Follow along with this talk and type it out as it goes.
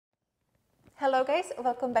Hello guys,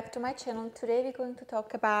 welcome back to my channel. Today we're going to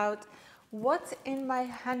talk about what's in my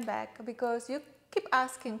handbag because you keep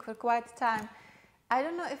asking for quite a time. I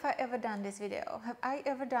don't know if I ever done this video. Have I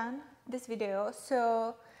ever done this video?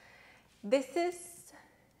 So this is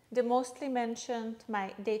the mostly mentioned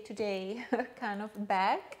my day-to-day kind of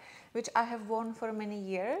bag, which I have worn for many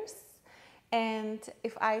years. And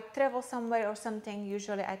if I travel somewhere or something,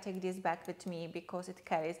 usually I take this bag with me because it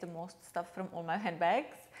carries the most stuff from all my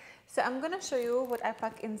handbags. So I'm gonna show you what I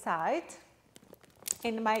pack inside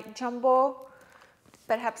in my jumbo,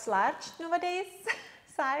 perhaps large nowadays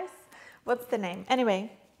size. What's the name?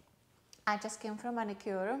 Anyway, I just came from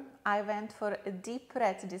manicure. I went for a deep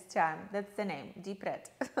red this time. That's the name, deep red.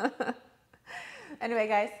 Anyway,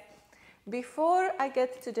 guys, before I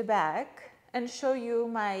get to the bag and show you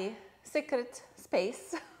my secret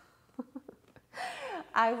space,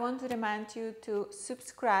 I want to remind you to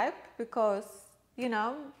subscribe because you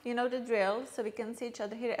know the drill, so we can see each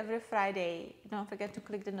other here every Friday. Don't forget to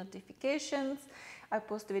click the notifications. I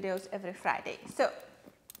post videos every Friday. So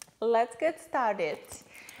let's get started.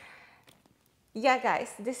 Yeah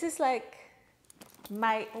guys, this is like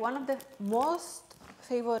my one of the most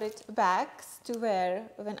favorite bags to wear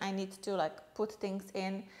when I need to like put things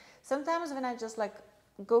in. Sometimes when I just like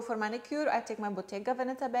go for manicure, I take my Bottega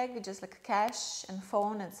Veneta bag with just like cash and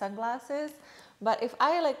phone and sunglasses. But if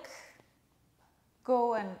I like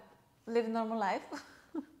go and live normal life,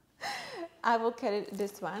 I will carry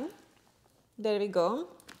this one. There we go.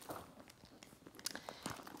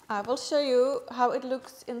 I will show you how it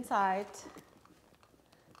looks inside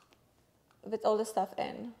with all the stuff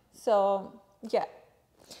in. So yeah,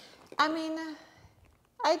 I mean,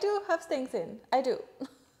 I do have things in, I do.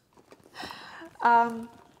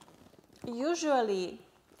 Usually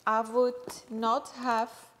I would not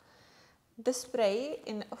have the spray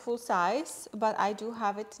in full size, but I do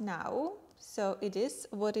have it now, so it is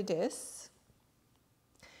what it is.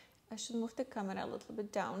 I should move the camera a little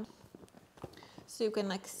bit down so you can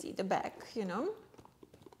like see the back, you know.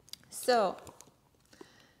 So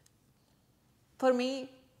for me,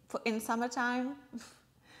 in summertime,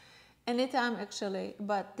 anytime actually,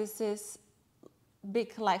 but this is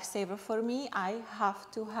big lifesaver for me. I have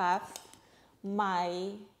to have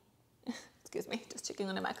my excuse me, just checking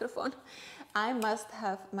on the microphone. I must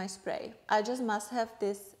have my spray. I just must have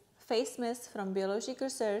this face mist from Biologique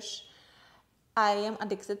Research. I am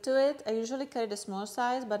addicted to it. I usually carry the small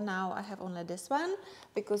size, but now I have only this one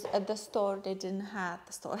because at the store they didn't have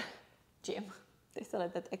the store gym. They sell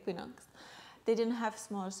it at Equinox. They didn't have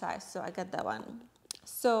small size, so I got that one.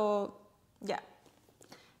 So yeah,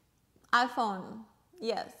 iPhone.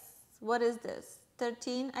 Yes. What is this?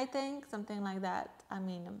 13, I think, something like that. I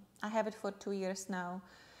mean, I have it for 2 years now.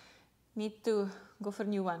 Need to go for a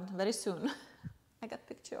new one very soon. I got a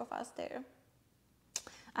picture of us there.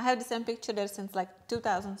 I have the same picture there since like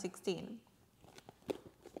 2016.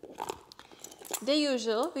 The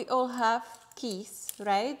usual, we all have keys,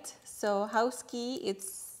 right? So house key,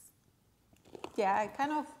 it's, yeah, I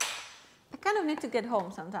kind of need to get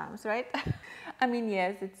home sometimes, right? I mean,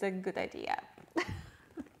 yes, it's a good idea.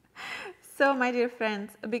 So my dear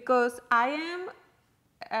friends, because I am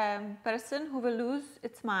a person who will lose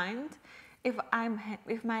its mind if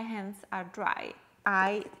my hands are dry.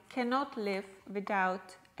 I cannot live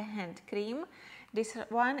without a hand cream. This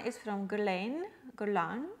one is from Guerlain.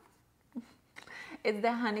 It's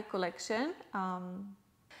the honey collection.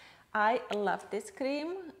 I love this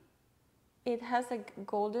cream. It has a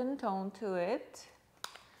golden tone to it.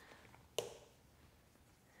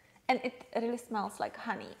 And it really smells like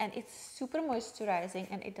honey, and it's super moisturizing,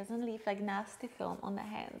 and it doesn't leave like nasty film on the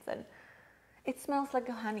hands, and it smells like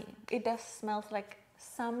honey. It does smells like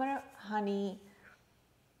summer honey,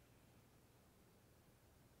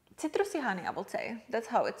 citrusy honey, I will say. That's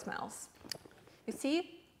how it smells. You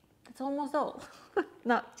see, that's almost all.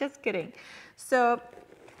 No, just kidding. So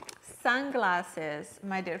sunglasses,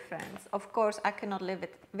 my dear friends. Of course, I cannot live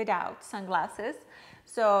without sunglasses.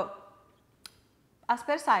 So as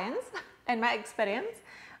per science and my experience,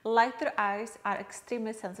 lighter eyes are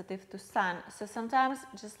extremely sensitive to sun. So sometimes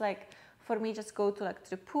just like for me, just go to like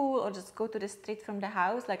to the pool or just go to the street from the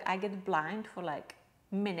house, like I get blind for like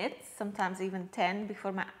minutes, sometimes even 10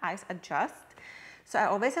 before my eyes adjust. So I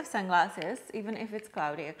always have sunglasses, even if it's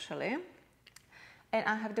cloudy actually. And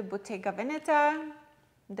I have the Bottega Veneta,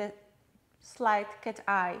 the slight cat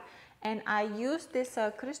eye. And I use this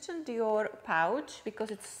Christian Dior pouch because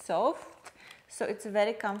it's soft. So it's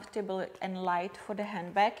very comfortable and light for the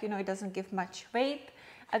handbag. You know, it doesn't give much weight.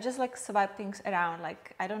 I just like swipe things around.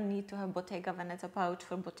 Like I don't need to have Bottega Veneta pouch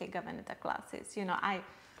for Bottega Veneta classes. You know,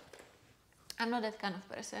 I'm not that kind of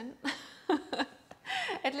person.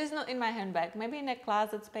 At least not in my handbag. Maybe in a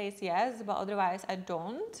closet space, yes, but otherwise I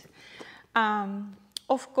don't.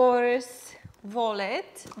 Of course,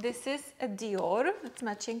 wallet. This is a Dior. It's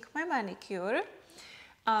matching my manicure.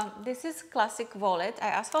 This is classic wallet.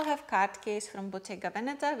 I also have card case from Bottega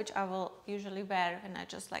Veneta, which I will usually wear when I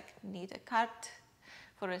just like need a card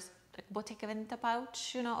for a like Bottega Veneta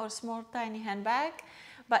pouch, you know, or small tiny handbag.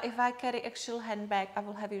 But if I carry actual handbag, I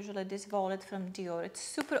will have usually this wallet from Dior. It's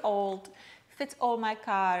super old, fits all my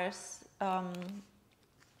cars,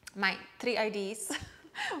 my 3 IDs.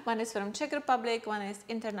 One is from Czech Republic, one is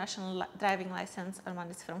international driving license, and one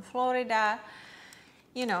is from Florida.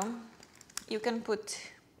 You know, you can put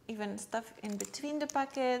even stuff in between the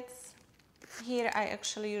pockets. Here I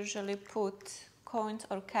actually usually put coins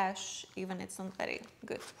or cash, even it's not very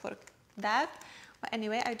good for that. But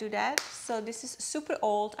anyway, I do that. So this is super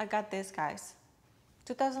old. I got this, guys.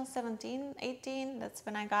 2017, 18, that's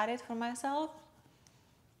when I got it for myself.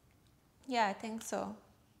 Yeah, I think so.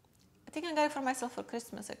 I think I got it for myself for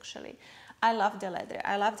Christmas, actually. I love the leather.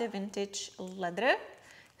 I love the vintage leather.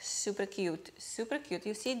 Super cute, super cute.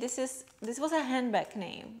 You see, this was a handbag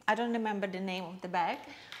name. I don't remember the name of the bag,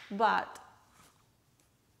 but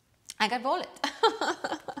I got wallet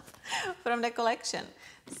from the collection.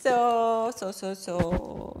 So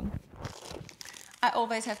I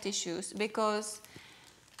always have tissues because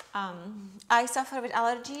I suffer with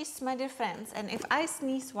allergies, my dear friends, and if I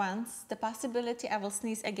sneeze once, the possibility I will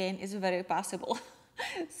sneeze again is very possible.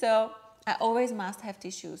 So I always must have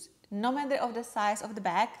tissues. No matter of the size of the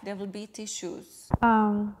bag, there will be tissues.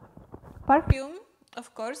 Perfume,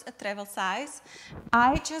 of course, a travel size.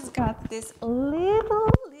 I just got this little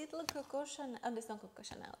Coco Chanel. Oh, it's not Coco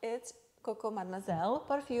Chanel. It's Coco Mademoiselle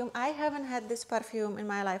perfume. I haven't had this perfume in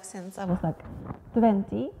my life since I was like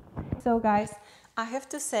 20. So, guys, I have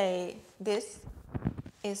to say this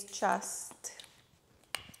is just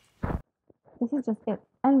it.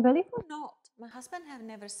 And believe it or not, my husband have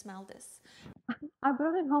never smelled this. I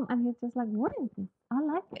brought it home and he's just like, what is this? I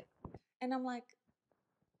like it. And I'm like,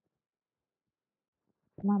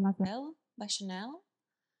 Mademoiselle by Chanel?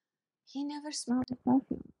 He never smelled this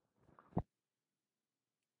perfume.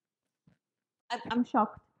 I'm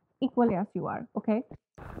shocked, equally as you are, okay?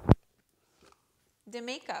 The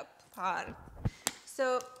makeup part.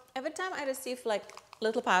 So every time I receive like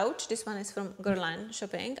little pouch, this one is from Guerlain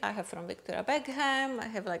Shopping. I have from Victoria Beckham. I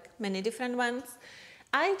have like many different ones.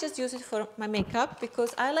 I just use it for my makeup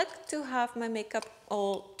because I like to have my makeup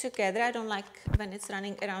all together. I don't like when it's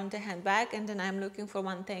running around the handbag and then I'm looking for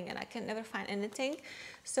one thing and I can never find anything.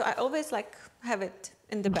 So I always like have it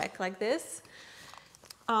in the bag like this.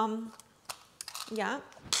 Yeah,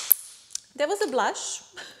 there was a blush.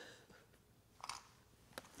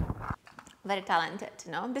 Very talented,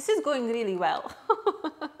 you know. This is going really well.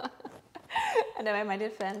 Anyway, my dear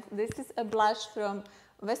friends, this is a blush from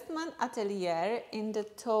Westman Atelier in the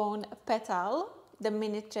tone Petal, the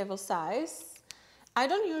mini travel size. I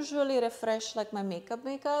don't usually refresh like my makeup,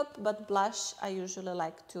 but blush I usually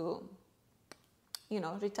like to, you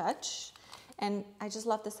know, retouch. And I just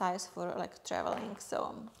love the size for like traveling.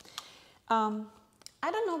 So I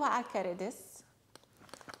don't know why I carry this,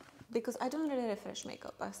 because I don't really refresh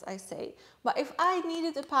makeup, as I say. But if I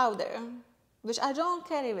needed a powder, which I don't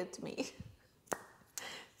carry with me, I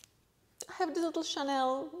have this little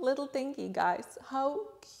Chanel little thingy, guys. How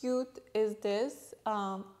cute is this?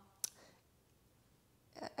 I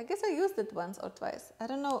guess I used it once or twice. I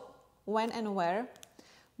don't know when and where,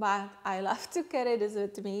 but I love to carry this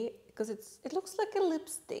with me because it looks like a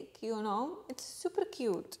lipstick, you know? It's super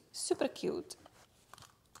cute, super cute.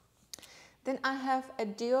 Then I have a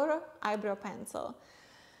Dior eyebrow pencil.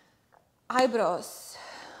 Eyebrows.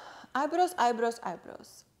 I would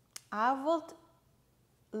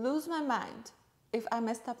lose my mind if I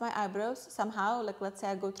messed up my eyebrows somehow. Like, let's say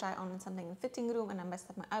I go try on something in fitting room and I messed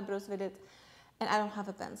up my eyebrows with it and I don't have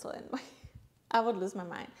a pencil in my... I would lose my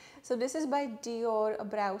mind. So this is by Dior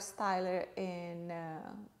Brow Styler in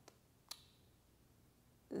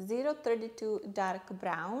 032 dark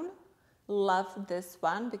brown. Love this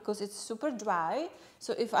one because it's super dry.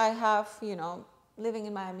 So if I have, you know, living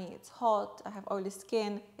in Miami, it's hot, I have oily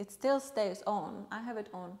skin, it still stays on. I have it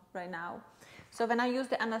on right now. So when I use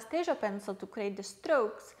the Anastasia pencil to create the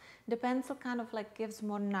strokes, the pencil kind of like gives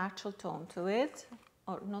more natural tone to it,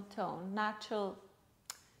 or not tone, natural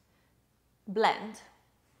blend.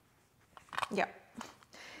 Yeah.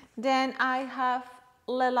 Then I have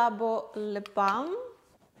Le Labo Lip Balm.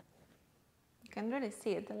 You can really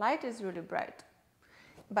see it. The light is really bright,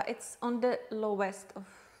 but it's on the lowest of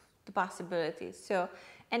the possibilities. So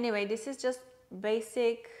anyway, this is just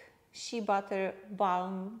basic Shea Butter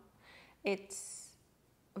Balm. It's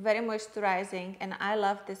very moisturizing, and I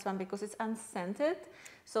love this one because it's unscented.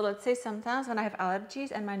 So let's say sometimes when I have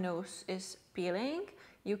allergies and my nose is peeling,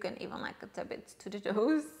 you can even like tap it to the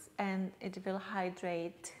nose and it will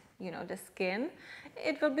hydrate, you know, the skin.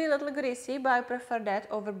 It will be a little greasy, but I prefer that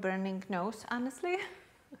over burning nose, honestly.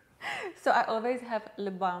 So I always have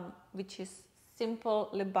lip balm, which is simple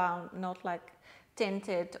lip balm, not like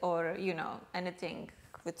tinted or, you know, anything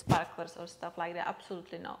with sparklers or stuff like that.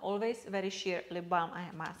 Absolutely no. Always very sheer lip balm I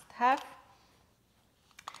must have.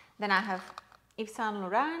 Then I have Yves Saint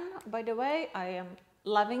Laurent. By the way, I am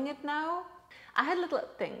loving it now. I had a little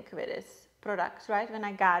thing with this product, right? When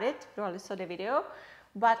I got it, you probably saw the video,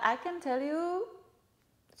 but I can tell you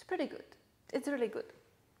it's pretty good. It's really good.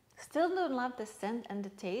 Still don't love the scent and the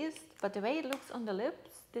taste, but the way it looks on the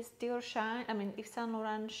lips, this Dior Shine, I mean Yves Saint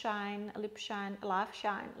Laurent Shine, Lip Shine, Love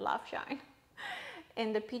Shine,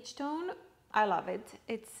 in the peach tone, I love it.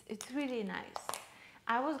 It's really nice.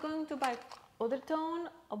 I was going to buy other tone,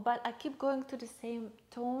 but I keep going to the same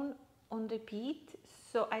tone on repeat,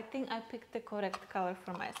 so I think I picked the correct color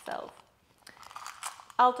for myself.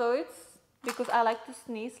 Altoids, because I like to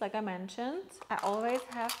sneeze, like I mentioned. I always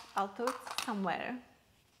have Altoids somewhere.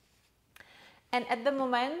 And at the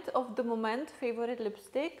moment, favorite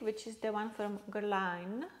lipstick, which is the one from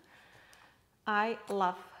Guerlain. I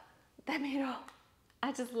love the mirror.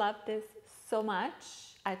 I just love this so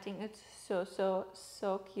much. I think it's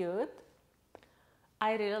so cute.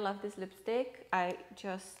 I really love this lipstick. I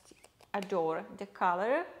just adore the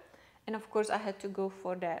color. And of course I had to go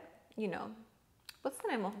for that, you know, what's the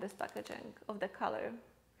name of this packaging, of the color?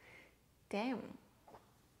 Damn.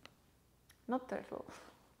 Not turtle.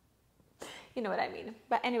 You know what I mean.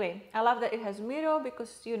 But anyway, I love that it has mirror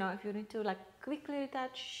because, you know, if you need to like quickly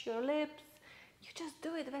retouch your lips, you just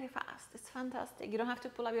do it very fast. It's fantastic. You don't have to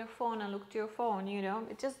pull up your phone and look to your phone, you know.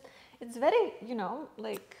 It's very, you know,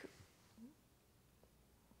 like,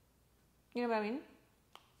 you know what I mean?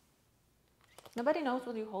 Nobody knows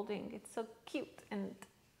what you're holding. It's so cute and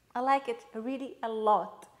I like it really a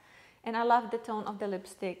lot. And I love the tone of the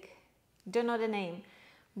lipstick. Don't know the name,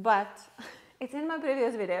 but it's in my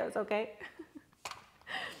previous videos, okay?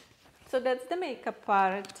 So that's the makeup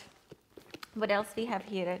part. What else we have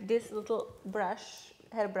here? This little brush,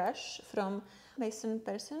 hairbrush from Mason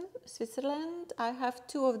Person, Switzerland. I have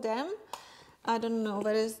two of them. I don't know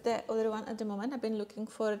where is the other one at the moment. I've been looking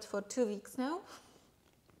for it for 2 weeks now.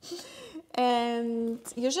 And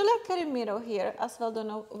usually I carry mirror here as well. Don't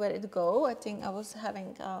know where it go. I think I was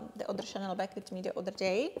having the other Chanel bag with me the other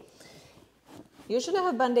day. Usually I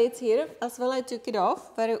have band-aids here as well. I took it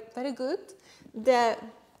off. Very good.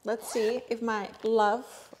 Let's see if my love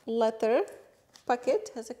letter packet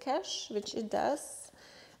has a cash, which it does.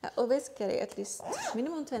 I always carry at least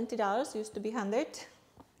minimum $20. Used to be 100.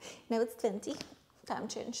 Now it's 20. Time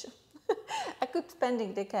change. I keep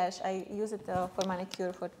spending the cash. I use it for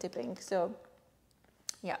manicure, for tipping. So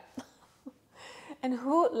yeah. And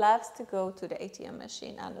who loves to go to the ATM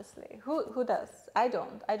machine, honestly? Who does? I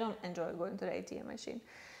don't. I don't enjoy going to the ATM machine.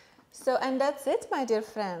 So, and that's it, my dear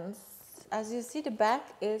friends. As you see, the bag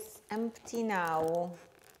is empty now.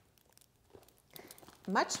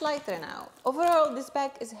 Much lighter now. Overall, this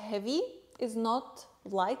bag is heavy. It's not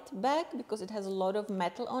light bag because it has a lot of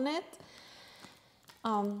metal on it.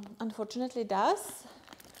 Unfortunately, it does.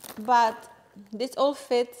 But this all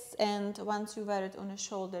fits, and once you wear it on a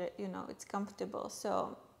shoulder, you know, it's comfortable.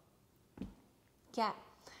 So, yeah.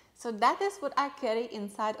 So that is what I carry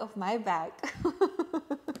inside of my bag.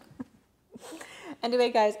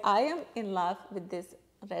 Anyway, guys, I am in love with these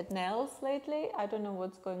red nails lately. I don't know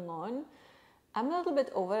what's going on. I'm a little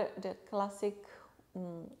bit over the classic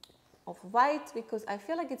of white because I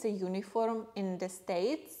feel like it's a uniform in the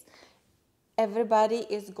States. Everybody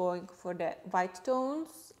is going for the white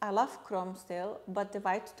tones. I love chrome still, but the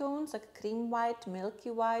white tones like cream white,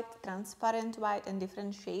 milky white, transparent white, and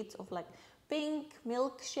different shades of like pink,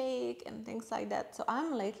 milkshake, and things like that. So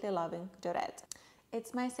I'm lately loving the red.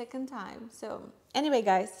 It's my second time. So anyway,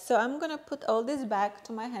 guys, so I'm gonna put all this back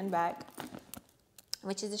to my handbag,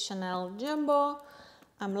 which is a Chanel Jumbo.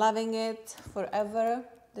 I'm loving it forever.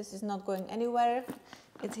 This is not going anywhere.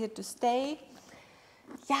 It's here to stay.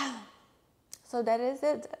 Yeah. So that is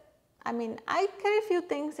it. I mean, I carry a few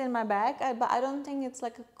things in my bag, but I don't think it's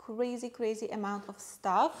like a crazy amount of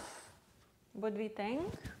stuff. What do we think?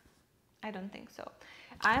 I don't think so.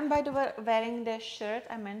 I'm, by the way, wearing the shirt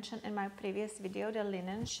I mentioned in my previous video, the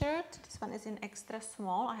linen shirt. This one is in extra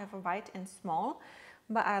small. I have a white in small,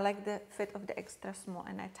 but I like the fit of the extra small,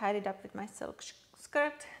 and I tied it up with my silk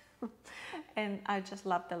skirt. And I just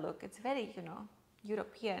love the look. It's very, you know,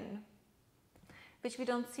 European, which we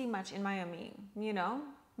don't see much in Miami, you know,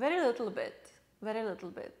 very little bit, very little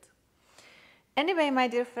bit. Anyway, my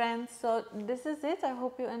dear friends, so this is it. I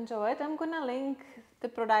hope you enjoyed. I'm gonna link the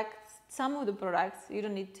products, some of the products. You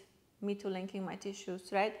don't need me to linking my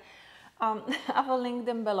tissues, right? I will link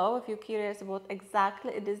them below if you're curious about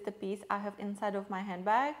exactly it is the piece I have inside of my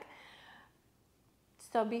handbag.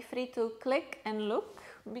 So be free to click and look,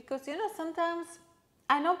 because you know, sometimes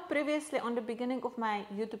I know previously on the beginning of my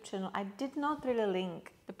YouTube channel I did not really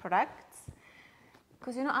link the products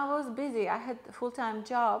because you know I was busy. I had a full-time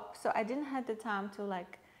job, so I didn't have the time to,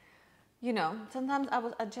 like, you know, sometimes I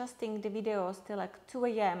was adjusting the videos till like 2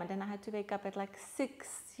 a.m. and then I had to wake up at like 6,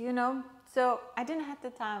 you know, so I didn't have the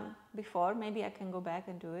time before. Maybe I can go back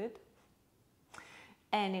and do it.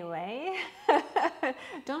 Anyway,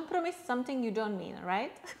 don't promise something you don't mean,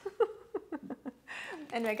 right?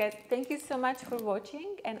 Anyway guys, thank you so much for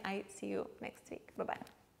watching and I see you next week. Bye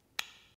bye.